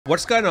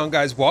What's going on,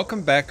 guys?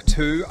 Welcome back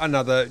to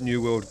another New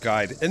World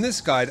guide. In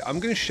this guide, I'm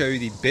going to show you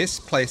the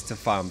best place to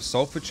farm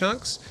sulfur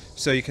chunks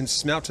so you can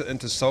smelt it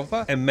into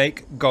sulfur and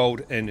make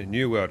gold in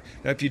New World.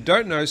 Now, if you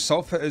don't know,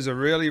 sulfur is a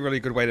really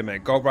good way to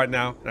make gold right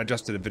now, and I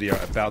just did a video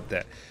about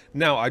that.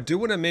 Now, I do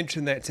want to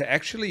mention that to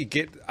actually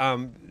get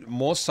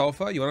more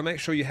sulfur, you want to make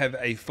sure you have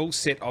a full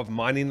set of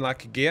mining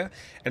luck gear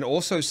and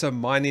also some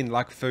mining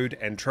luck food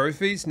and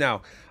trophies.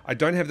 Now, I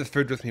don't have the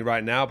food with me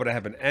right now, but I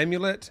have an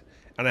amulet,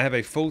 and I have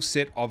a full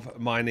set of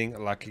mining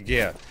luck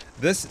gear.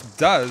 This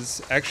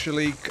does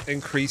actually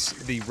increase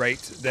the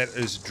rate that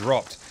is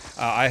dropped.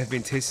 I have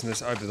been testing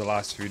this over the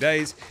last few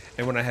days,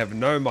 and when I have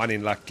no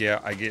mining luck gear,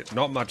 I get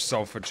not much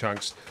sulfur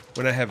chunks.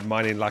 When I have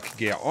mining luck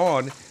gear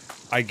on,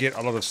 I get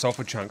a lot of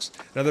sulfur chunks.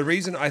 Now, the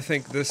reason I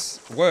think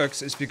this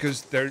works is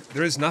because there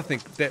is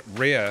nothing that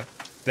rare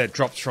that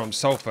drops from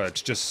sulfur.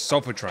 It's just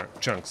sulfur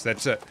chunks,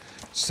 that's it.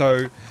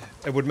 So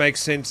it would make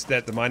sense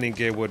that the mining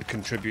gear would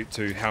contribute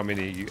to how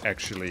many you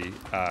actually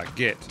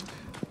get.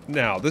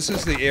 Now, this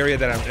is the area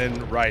that I'm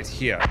in right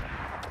here.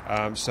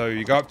 So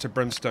you go up to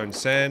Brimstone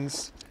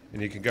Sands,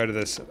 and you can go to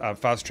this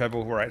fast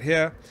travel right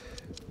here,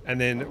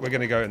 and then we're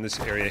going to go in this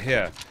area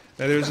here.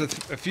 Now, there's a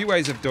few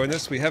ways of doing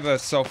this. We have a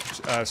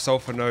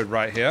sulfur node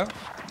right here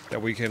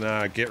that we can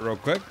get real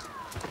quick,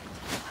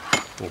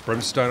 or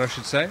brimstone, I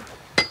should say.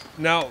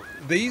 Now,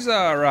 these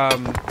are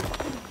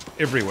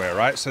everywhere,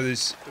 right? So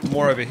there's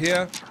more over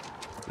here.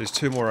 There's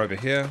two more over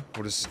here.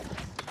 We'll just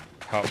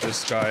help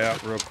this guy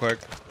out real quick.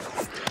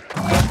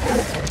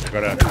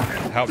 Gotta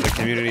help the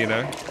community, you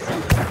know.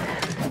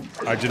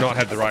 I do not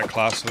have the right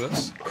class for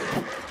this.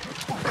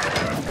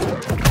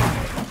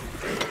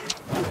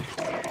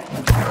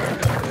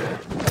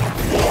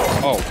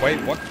 Oh, wait,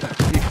 what?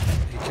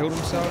 He killed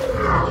himself?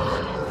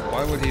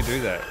 Why would he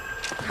do that?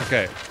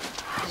 Okay,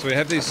 so we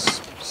have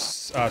these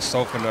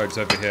sulfur nodes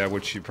over here,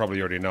 which you probably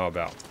already know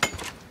about,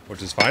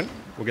 which is fine.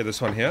 We'll get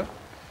this one here.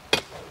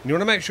 And you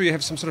want to make sure you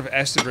have some sort of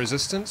acid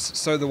resistance.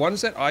 So the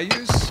ones that I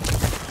use,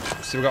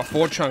 so we've got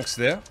 4 chunks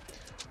there.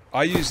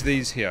 I use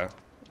these here.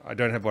 I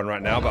don't have one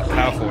right now, but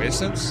powerful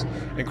essence.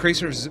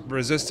 Increase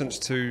resistance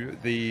to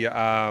the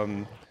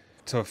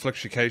to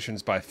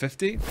afflictions by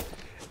 50.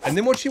 And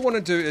then what you want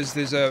to do is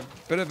there's a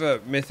bit of a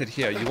method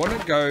here. You want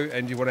to go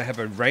and you want to have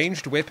a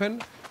ranged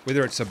weapon,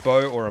 whether it's a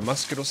bow or a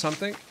musket or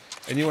something,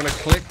 and you want to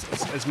collect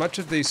as much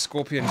of these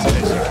scorpions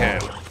as you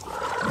can.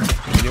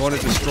 And you want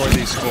to destroy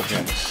these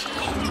scorpions.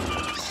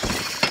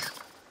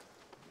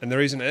 And the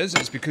reason is,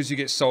 it's because you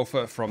get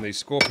sulfur from these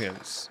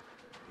scorpions.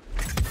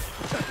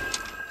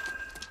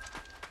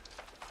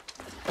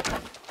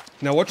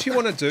 Now what you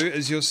want to do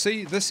is you'll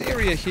see this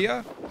area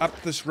here,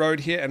 up this road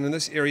here, and in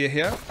this area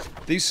here,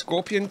 these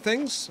scorpion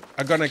things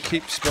are going to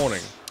keep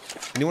spawning.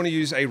 And you want to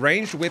use a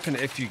ranged weapon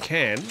if you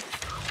can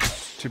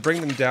to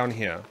bring them down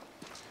here.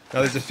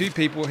 Now there's a few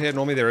people here,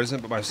 normally there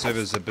isn't, but my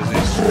servers are busy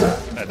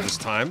at this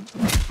time.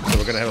 So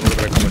we're going to have a little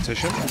bit of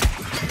competition.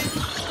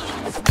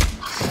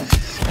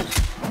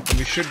 And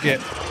we should get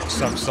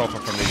some sulfur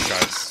from these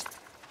guys.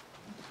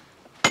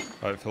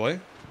 Hopefully.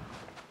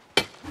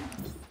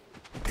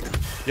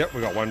 Yep,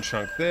 we got 1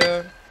 chunk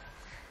there.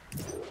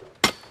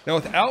 Now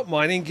without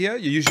mining gear,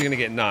 you're usually going to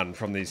get none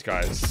from these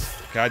guys.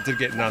 Okay, I did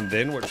get none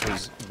then, which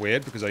was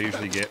weird because I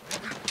usually get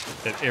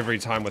it every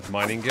time with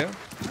mining gear.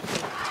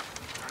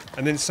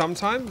 And then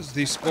sometimes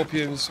these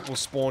scorpions will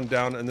spawn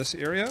down in this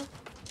area.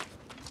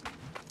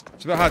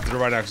 It's a bit hard to do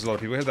right now because a lot of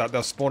people here,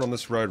 they'll spawn on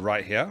this road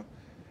right here.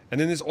 And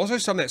then there's also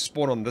some that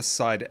spawn on this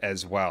side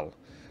as well.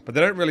 But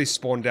they don't really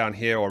spawn down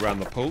here or around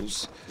the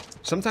pools.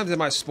 Sometimes they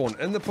might spawn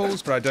in the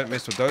pools, but I don't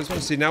mess with those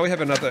ones. See, now we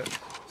have another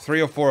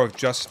 3 or 4 have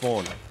just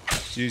spawned.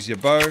 So use your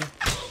bow,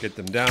 get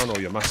them down,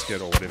 or your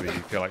musket, or whatever you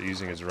feel like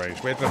using as a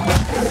ranged weapon.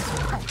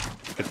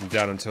 Get them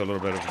down into a little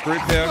bit of a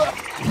group here.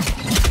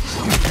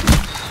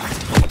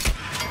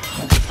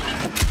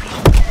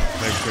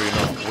 Make sure you're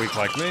not weak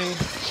like me.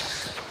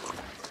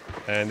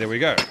 And there we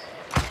go.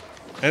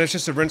 And it's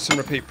just a rinse and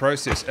repeat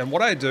process. And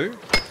what I do,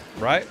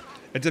 right,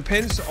 it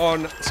depends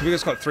on, so we've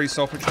just got 3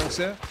 sulfur chunks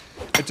there.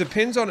 It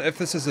depends on if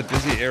this is a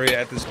busy area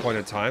at this point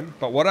in time.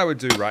 But what I would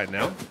do right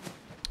now,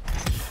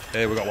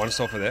 there we got 1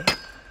 sulfur there,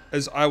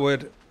 is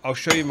I'll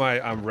show you my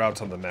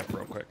route on the map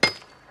real quick.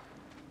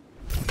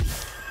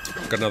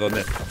 Got another on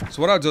there.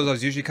 So what I'll do is I'll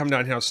usually come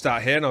down here, I'll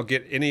start here, and I'll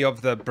get any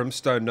of the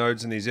brimstone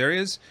nodes in these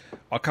areas.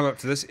 I'll come up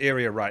to this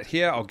area right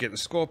here, I'll get the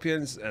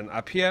scorpions, and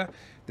up here,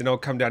 then I'll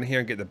come down here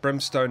and get the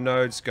brimstone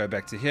nodes, go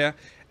back to here,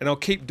 and I'll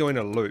keep doing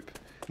a loop.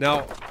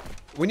 Now,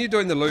 when you're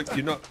doing the loop,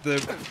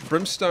 the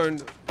brimstone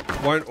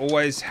won't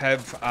always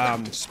have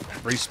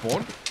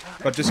respawn,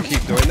 but just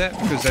keep doing that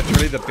because that's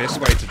really the best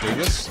way to do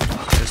this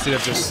instead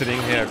of just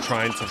sitting here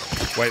trying to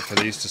wait for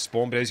these to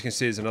spawn. But as you can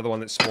see, there's another one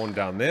that spawned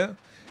down there,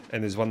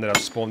 and there's one that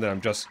I've spawned that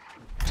I'm just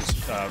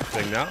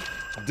thing now.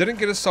 Didn't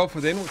get a sulfur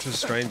then, which was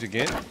strange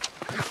again.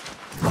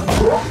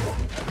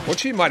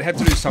 What you might have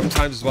to do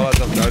sometimes as well, as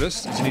I've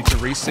noticed, is you need to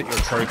reset your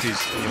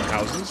trophies in your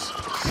houses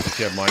if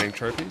you have mining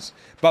trophies.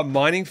 But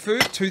mining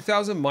food,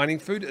 2,000 mining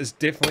food is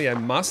definitely a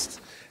must.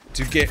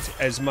 to get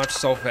as much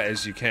sulfur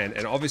as you can.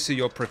 And obviously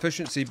your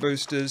proficiency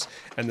boosters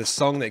and the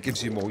song that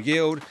gives you more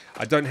yield,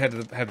 I don't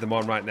have them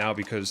on right now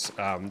because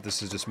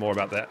this is just more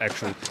about the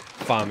actual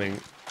farming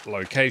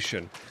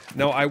location.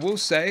 Now I will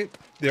say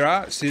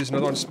see, there's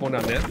another one spawned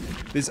down there.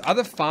 There's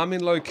other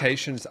farming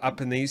locations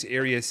up in these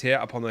areas here,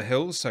 up on the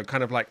hills, so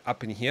kind of like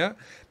up in here.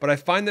 But I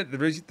find that the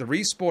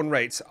respawn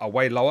rates are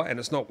way lower, and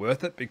it's not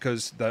worth it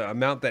because the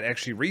amount that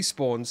actually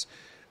respawns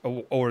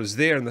or is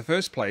there in the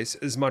first place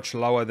is much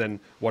lower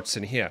than what's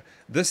in here.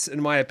 This, in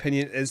my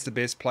opinion, is the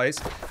best place.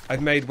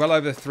 I've made well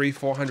over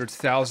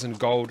 400,000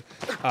 gold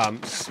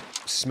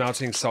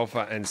smelting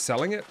sulfur and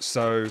selling it,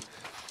 so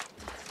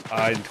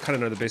I kind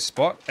of know the best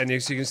spot. And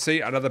as you can see,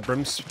 another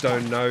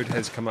brimstone node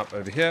has come up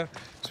over here,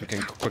 so we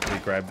can quickly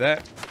grab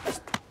that.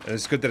 And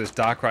it's good that it's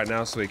dark right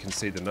now so we can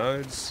see the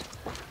nodes.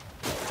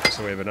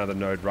 So we have another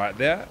node right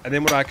there. And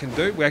then what I can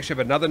do, we actually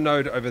have another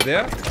node over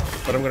there,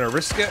 but I'm going to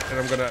risk it, and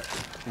I'm going to,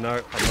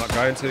 no, I'm not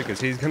going to,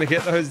 because he's going to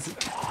get those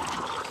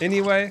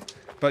anyway.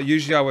 But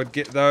usually I would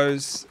get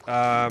those,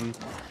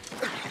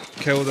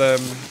 kill them,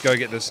 go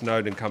get this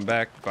node and come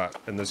back. But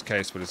in this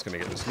case, we're just going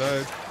to get this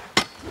node.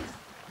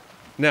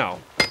 Now,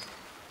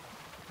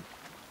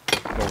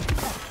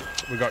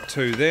 we got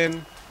 2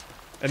 then,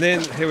 and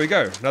then here we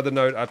go, another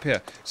node up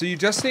here. So you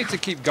just need to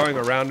keep going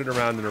around and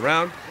around and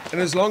around,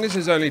 and as long as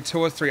there's only 2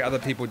 or 3 other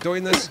people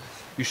doing this,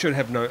 you should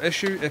have no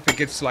issue. If it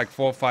gets to like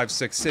 4, 5,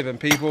 6, 7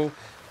 people,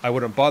 I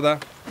wouldn't bother,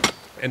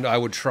 and I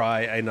would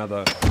try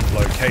another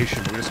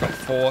location. We just got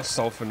 4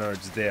 sulfur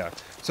nodes there.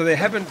 So they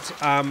haven't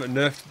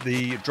nerfed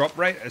the drop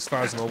rate as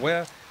far as I'm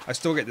aware. I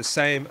still get the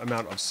same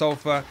amount of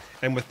sulfur,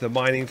 and with the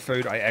mining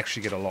food I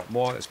actually get a lot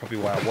more. That's probably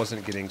why I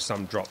wasn't getting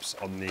some drops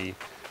on the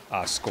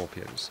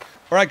scorpions.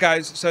 Alright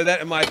guys, so that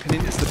in my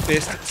opinion is the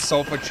best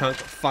sulfur chunk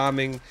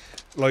farming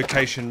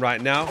location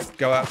right now.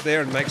 Go out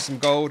there and make some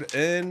gold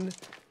in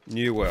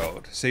New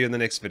World. See you in the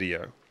next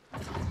video.